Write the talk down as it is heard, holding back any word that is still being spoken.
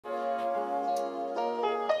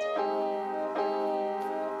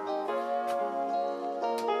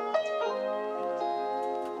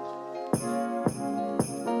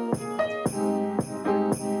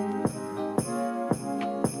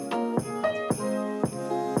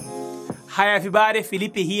Hi everybody,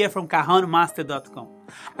 Felipe here from CajonMaster.com.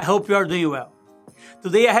 I hope you are doing well.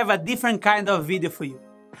 Today I have a different kind of video for you.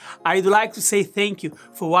 I'd like to say thank you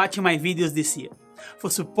for watching my videos this year, for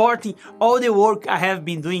supporting all the work I have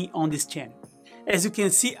been doing on this channel. As you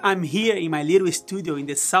can see, I'm here in my little studio in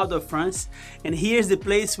the south of France, and here's the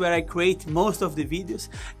place where I create most of the videos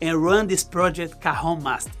and run this project Cajon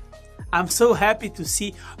Master. I'm so happy to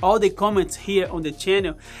see all the comments here on the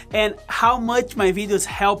channel and how much my videos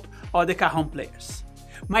help other Cajon players.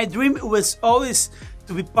 My dream was always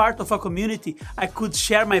to be part of a community I could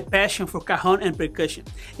share my passion for Cajon and percussion,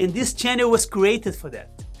 and this channel was created for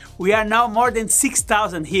that. We are now more than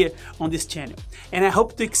 6,000 here on this channel, and I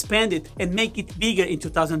hope to expand it and make it bigger in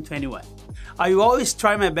 2021. I will always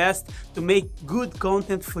try my best to make good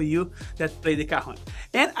content for you that play the Cajon,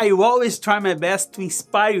 and I will always try my best to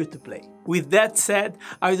inspire you to play. With that said,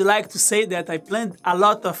 I would like to say that I planned a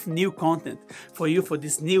lot of new content for you for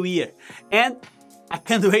this new year, and I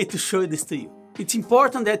can't wait to show this to you. It's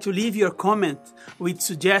important that you leave your comment with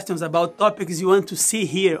suggestions about topics you want to see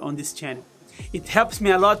here on this channel. It helps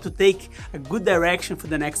me a lot to take a good direction for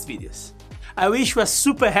the next videos. I wish you a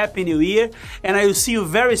super happy new year, and I will see you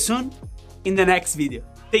very soon in the next video.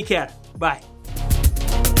 Take care. Bye.